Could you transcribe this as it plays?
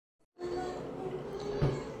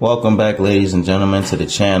Welcome back, ladies and gentlemen, to the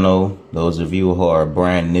channel. Those of you who are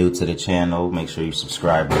brand new to the channel, make sure you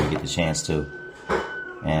subscribe when you get the chance to.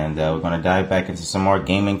 And we're going to dive back into some more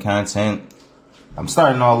gaming content. I'm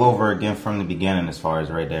starting all over again from the beginning as far as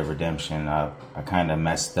Red Dead Redemption. I kind of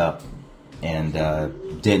messed up and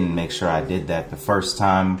didn't make sure I did that the first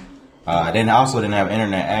time. I also didn't have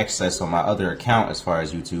internet access on my other account as far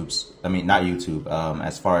as as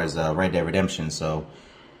far as Red Dead Redemption. So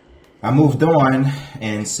I moved on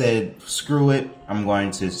and said, screw it. I'm going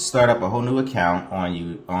to start up a whole new account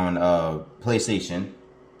on PlayStation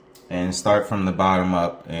and start from the bottom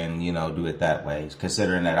up and, you know, do it that way.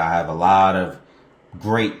 Considering that I have a lot of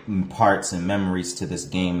great parts and memories to this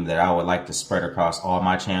game that I would like to spread across all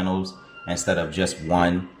my channels instead of just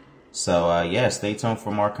one. So, yeah, stay tuned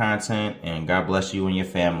for more content, and God bless you and your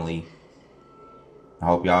family. I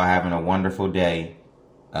hope y'all having a wonderful day.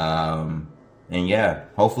 And yeah,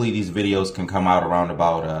 hopefully these videos can come out around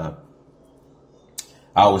about,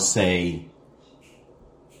 I would say,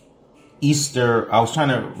 Easter. I was trying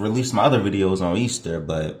to release my other videos on Easter,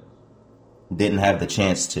 but didn't have the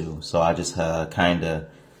chance to. So I just kind of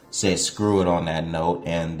said screw it on that note.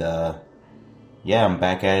 And yeah, I'm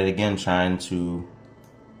back at it again, trying to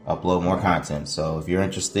upload more content. So if you're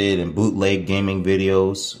interested in bootleg gaming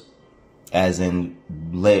videos, as in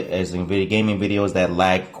video gaming videos that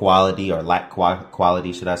lack quality, or lack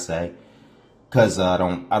quality, should I say? Because I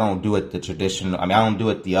don't do it the traditional. I mean, I don't do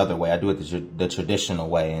it the other way. I do it the traditional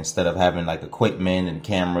way, instead of having like equipment and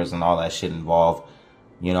cameras and all that shit involved.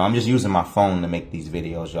 You know, I'm just using my phone to make these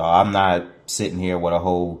videos, y'all. I'm not sitting here with a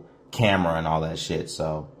whole camera and all that shit.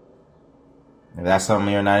 So if that's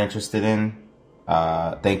something you're not interested in,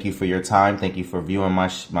 thank you for your time. Thank you for viewing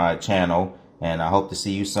my channel, and I hope to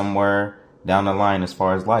see you somewhere down the line as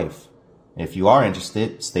far as life. If you are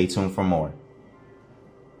interested, stay tuned for more.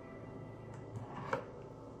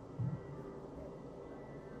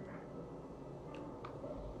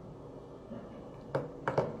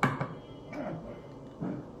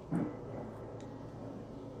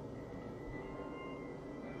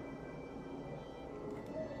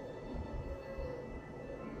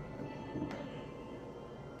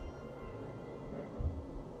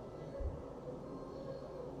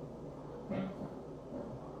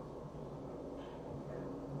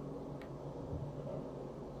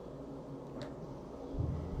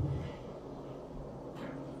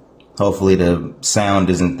 Hopefully the sound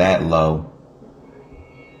isn't that low.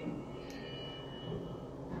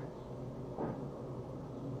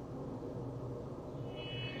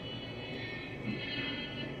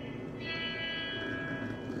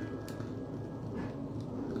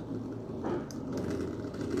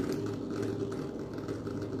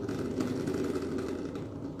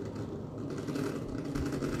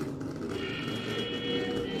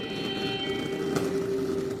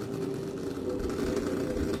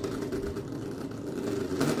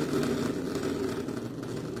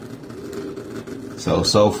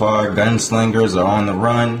 So far, gunslingers are on the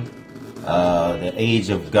run. The age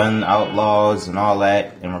of gun outlaws and all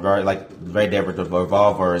that, in regard, like Red Dead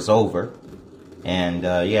Revolver, is over. And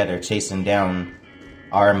yeah, they're chasing down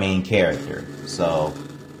our main character. So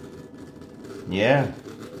yeah,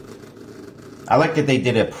 I like that they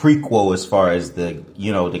did a prequel as far as the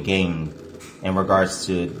game, in regards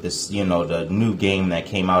to this, the new game that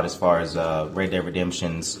came out as far as Red Dead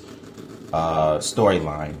Redemption's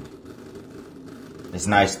storyline. It's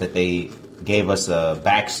nice that they gave us a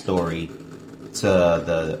backstory to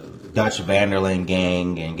the Dutch Vanderlyn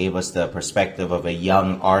gang and gave us the perspective of a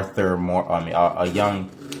young a young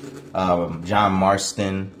John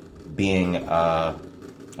Marston being,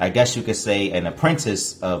 I guess you could say, an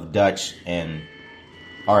apprentice of Dutch and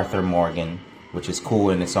Arthur Morgan, which is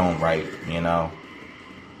cool in its own right, you know.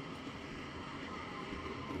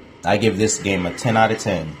 I give this game a 10 out of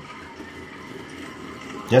 10.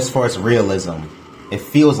 Just for its realism. It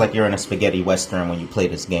feels like you're in a spaghetti western when you play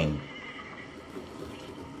this game.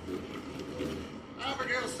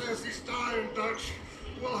 Abigail says he's dying, Dutch.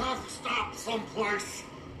 We'll have to stop someplace.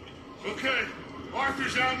 Okay,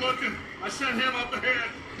 Arthur's out looking. I sent him up ahead.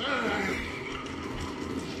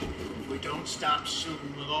 If we don't stop soon,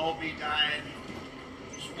 we'll all be dying.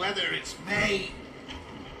 It's weather, it's May.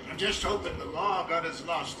 I'm just hoping the law got as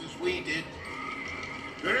lost as we did.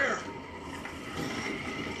 There.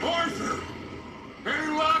 Arthur!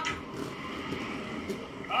 Any luck?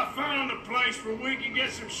 I found a place where we can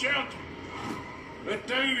get some shelter. Let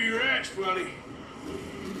Davy rest, buddy.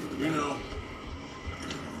 You know.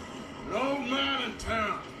 An old man in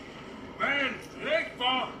town. Man, it ain't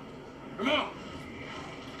far. Come on.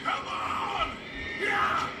 Come on!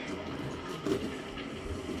 Yeah!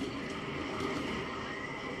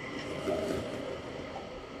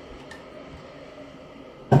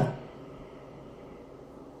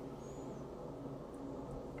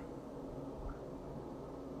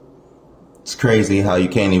 crazy how you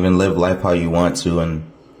can't even live life how you want to, and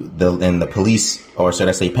the police, or should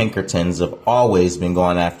I say Pinkertons, have always been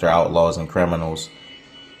going after outlaws and criminals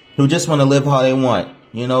who just want to live how they want,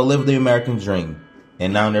 you know, live the American dream,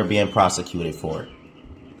 and now they're being prosecuted for it.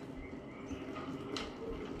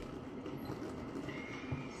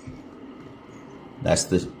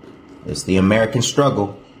 It's the American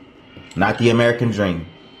struggle, not the American dream.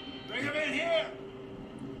 Bring him in here.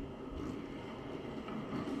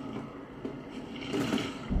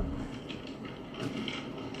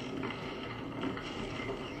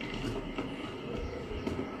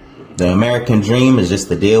 The American dream is just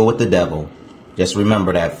to deal with the devil. Just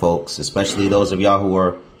remember that, folks, especially those of y'all who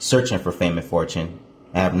are searching for fame and fortune.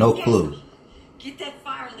 I have no clue. Get that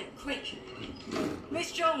fire lit quick.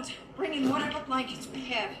 Miss Jones, bring in whatever blankets we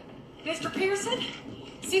have. Mr. Pearson,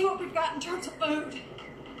 see what we've got in terms of food.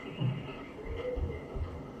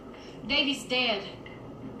 Davy's dead.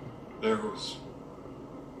 There was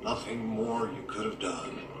nothing more you could have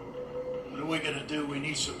done. What are we gonna do? We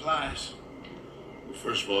need supplies. Well,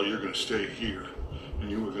 first of all, you're going to stay here, and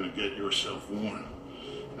you were going to get yourself warm.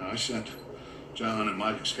 Now, I sent John and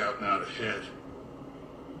Mike scouting out ahead.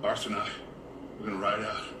 Arthur and I, we're going to ride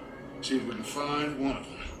out, see if we can find one of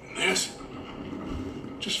them. Nancy,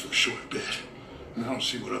 just for a short bit. And I don't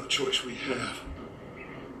see what other choice we have.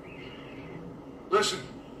 Listen.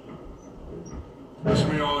 Listen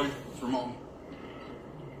to me, Ollie, for a moment.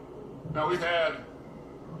 Now, we've had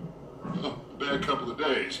a bad couple of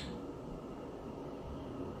days.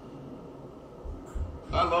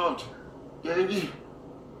 I loved Davy,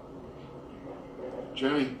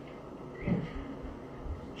 Jenny,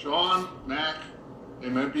 Sean, Mac. They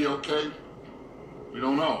may be okay. We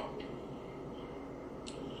don't know.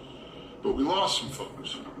 But we lost some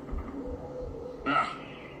folks. Now,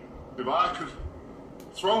 if I could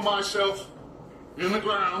throw myself in the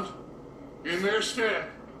ground in their stead,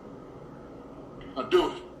 I'd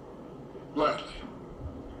do it gladly.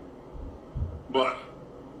 But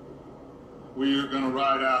we are going to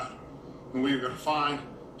ride out, and we are going to find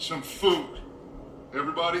some food.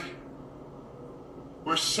 Everybody,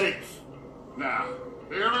 we're safe now.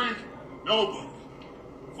 There ain't nobody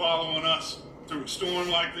following us through a storm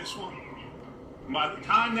like this one. And by the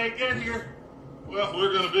time they get here, well,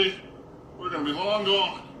 we're going to be long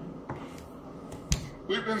gone.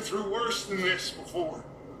 We've been through worse than this before.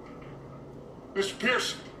 Mr.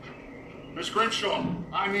 Pearson, Miss Crenshaw,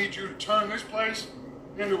 I need you to turn this place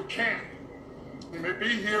into a camp. We may be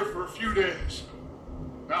here for a few days.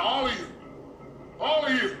 Now, all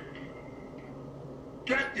of you,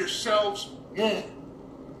 get yourselves warm.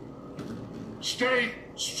 Stay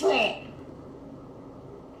strong.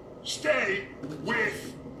 Stay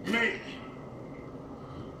with me.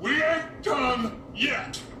 We ain't done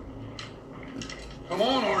yet. Come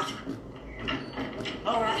on, Arthur.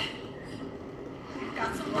 All right. We've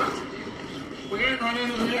got some work to do. We ain't run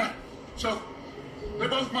into them yet, so they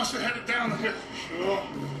both must have headed down the hill. Sure.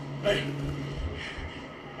 Hey,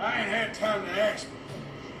 I ain't had time to ask.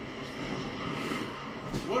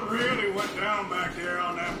 What really went down back there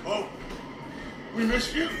on that boat? We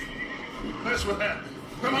missed you. That's what happened.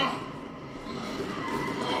 Come on.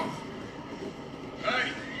 Oh.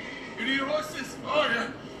 Hey, you need horses? Oh, yeah.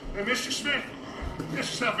 Hey, Mr. Smith, get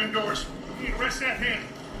yourself indoors. You need to rest that hand.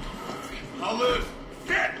 I'll live.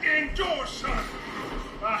 Get indoors, son.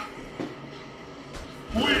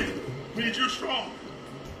 We need you strong.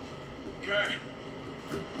 Okay.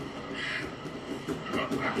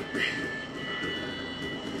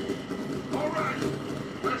 All right.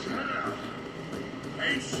 Let's head out.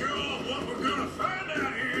 Ain't sure what we're gonna find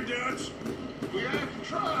out here, Dutch. We have to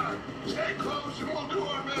try. Stay close and we'll do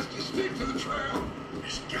our best to stick to the trail.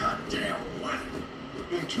 This goddamn weather.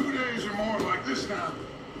 In 2 days or more like this now,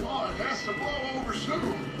 oh, it has to blow over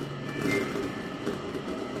soon.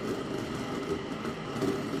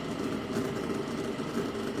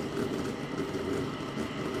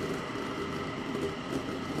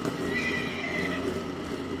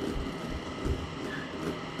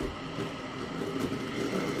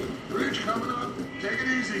 Bridge coming up. Take it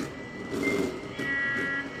easy.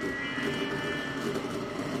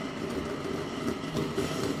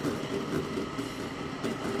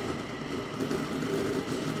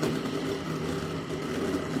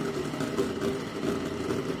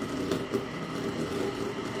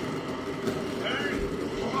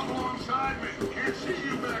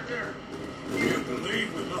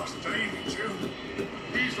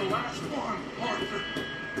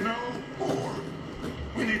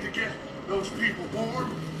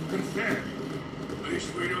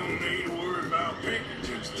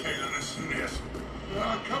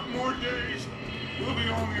 A couple more days, we'll be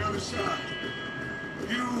on the other side.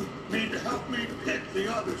 You need to help me pick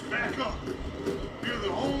the others back up. You're the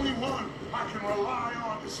only one I can rely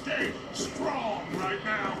on to stay strong right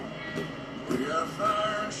now. We got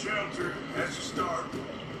fire and shelter. That's a start.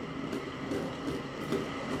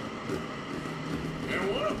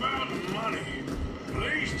 And what about the money?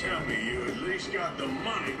 Please tell me you at least got the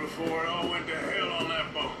money before it all went to hell on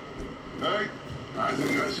that boat. Hey, I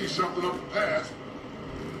think I see something up the path.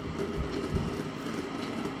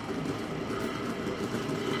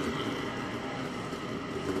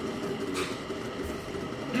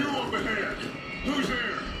 You up ahead. Who's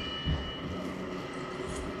there?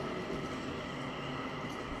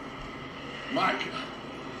 Micah.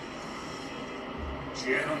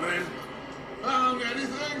 Gentlemen, found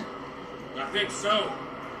anything? I think so.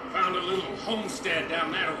 Found a little homestead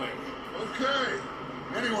down that way. Okay.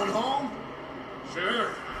 Anyone home? Sure.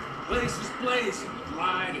 Place is blazing with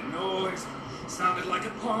light and noise. Sounded like a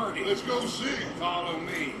party. Let's go see. Follow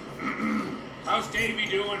me. How's Davy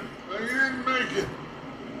doing? They didn't make it.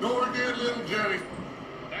 Nor did little Jenny.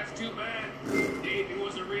 That's too bad. Davy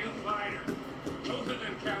was a real fighter. Both of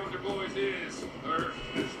them calendar boys is. Or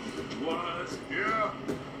was. Yeah,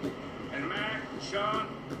 And Mac, Sean,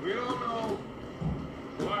 we don't know.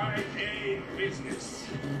 quite a business.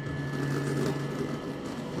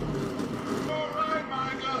 All right,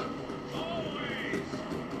 Micah. Always.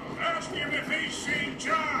 Ask him if he's seen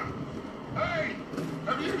John. Hey,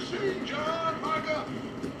 have you seen John, Micah?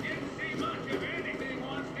 Didn't see much of anything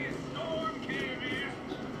once this storm came in.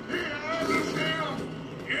 He hasn't him.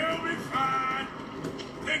 He'll be fine.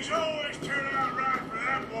 Things always turn out right for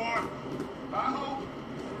that boy. I hope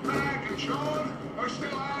Mac and Sean are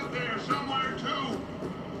still out there somewhere, too.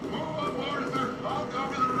 Move up, Arthur. I'll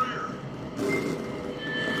cover the rear.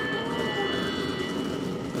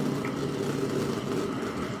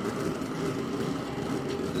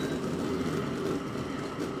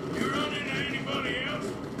 You run into anybody else?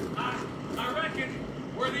 I reckon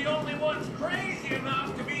we're the only ones crazy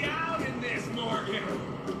enough to be out in this, Morgan.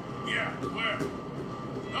 Yeah, well,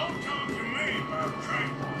 don't talk to me about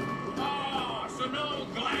Trent. Oh, so no,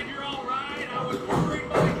 glad you're all right. I was worried,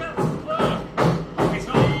 Micah. Look, it's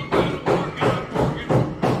all gonna work out, Morgan.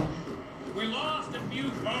 We lost a few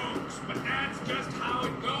folks, but that's just how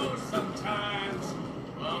it goes sometimes.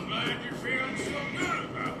 I'm glad you're feeling so good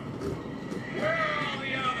about it. Where are all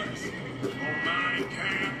the others? Old mining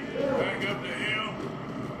camp, back up the hill.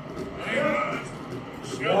 Ain't much.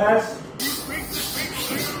 Sure. Yes. You speak to people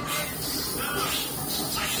there already? No.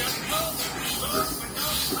 I just told them to look, but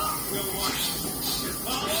don't talk to no one. Just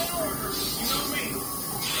follow orders. You know me.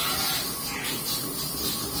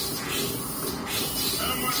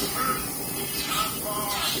 How much further? Not far.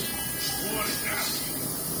 What is that?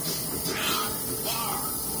 Not far.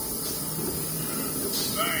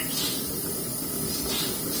 Thanks.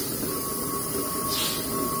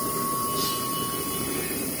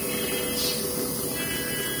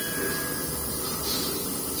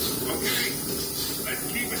 Okay, let's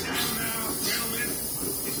keep it down now, gentlemen.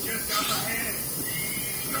 It's just up ahead.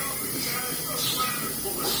 No, guys, no planners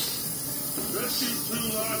for it. Let's keep two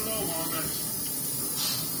lie low on this.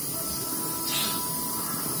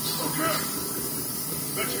 Okay,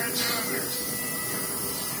 let's head down there.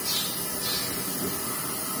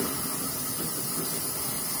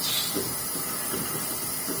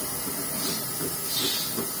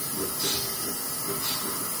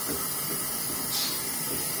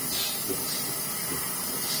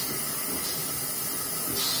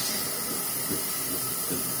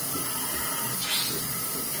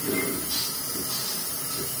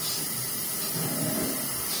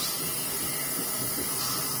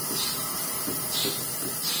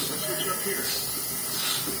 Let's switch up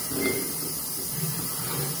here.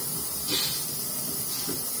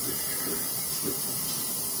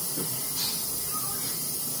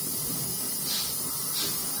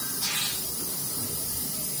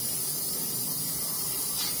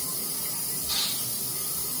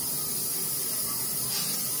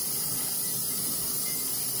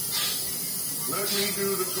 Let me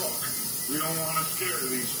do the talk. We don't want to scare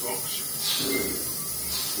these folks.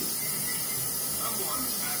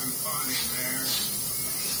 Someone's having fun in there.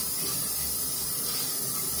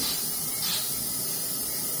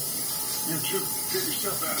 You two, get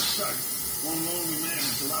yourself out of sight. One lonely man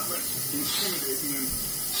is a lot less intimidating than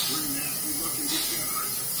three nasty looking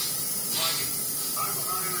degenerates. Mikey, I'm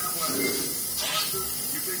behind that wagon. Arthur,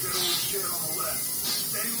 you take that old shed on the left.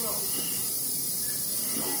 Stay low.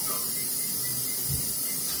 Don't duck me.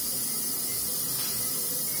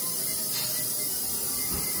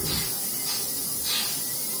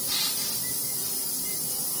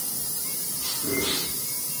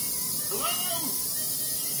 Hello?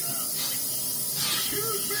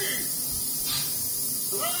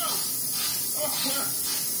 Hello? Oh,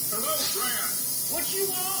 hello, friend. What you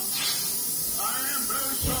want? I am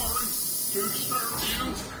very sorry to disturb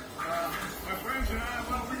you. My friends and I,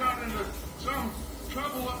 well, we got into some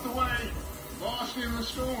trouble up the way, lost in the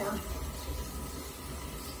storm.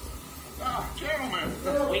 Gentlemen.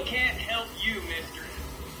 We can't help you, mister.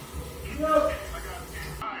 We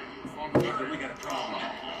got a problem.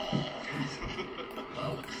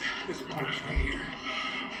 This body's right here.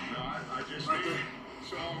 No, I just need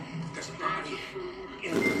some body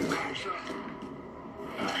in the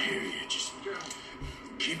I hear you. Just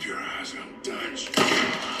keep your eyes on Dutch. Over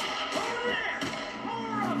there!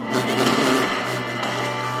 More of them!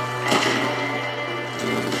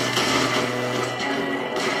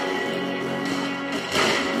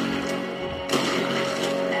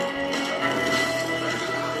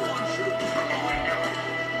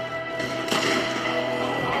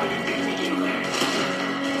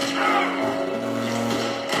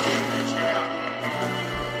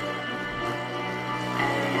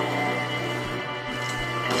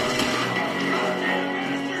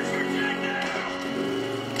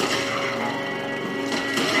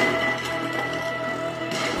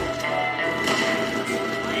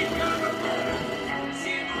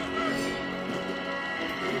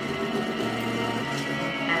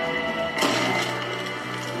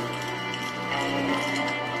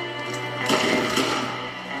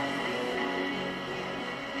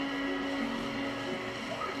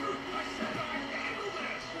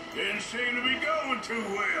 Didn't seem to be going too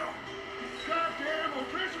well. Goddamn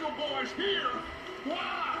O'Driscoll boys here. Why?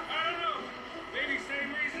 I don't know. Maybe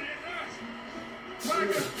same reason as us.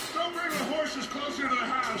 Micah, don't bring the horses closer to the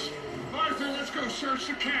house. Arthur, let's go search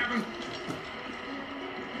the cabin.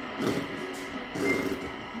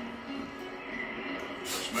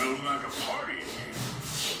 Smells like a party in here.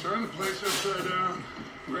 Turn the place upside down.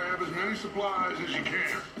 Grab as many supplies as you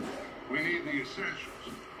can. We need the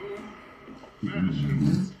essentials. Food,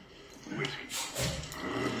 medicine, whiskey.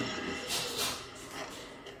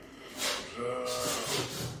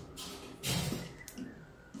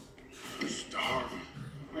 Starving.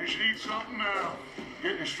 We should eat something now.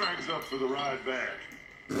 Get your strength up for the ride back.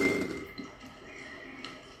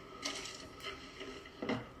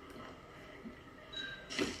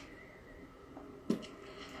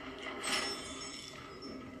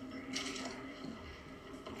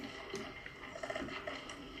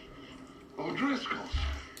 O'Driscoll's.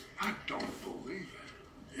 I don't believe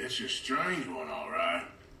it. It's a strange one, all right.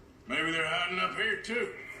 Maybe they're hiding up here, too.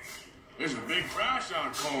 There's a big price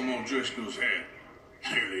on Colm O'Driscoll's head.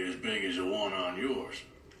 Nearly as big as the one on yours.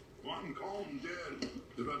 Wanting Colm dead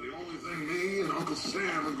is about the only thing me and Uncle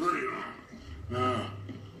Sam agree on.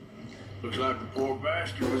 Looks like the poor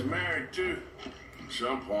bastard was married, too. At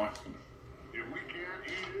some point. If we can't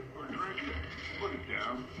eat it or drink it, put it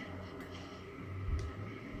down.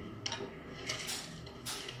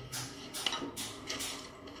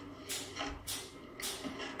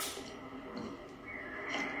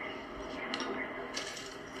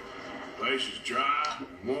 Place is dry,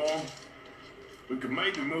 warm. We could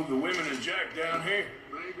maybe move the women and Jack down here.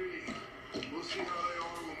 Maybe. We'll see how they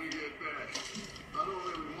are when we get back. I don't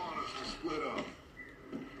really want us to split up.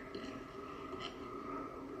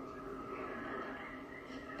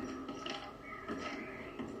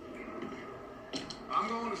 I'm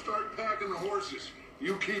going to start packing the horses.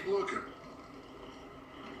 You keep looking.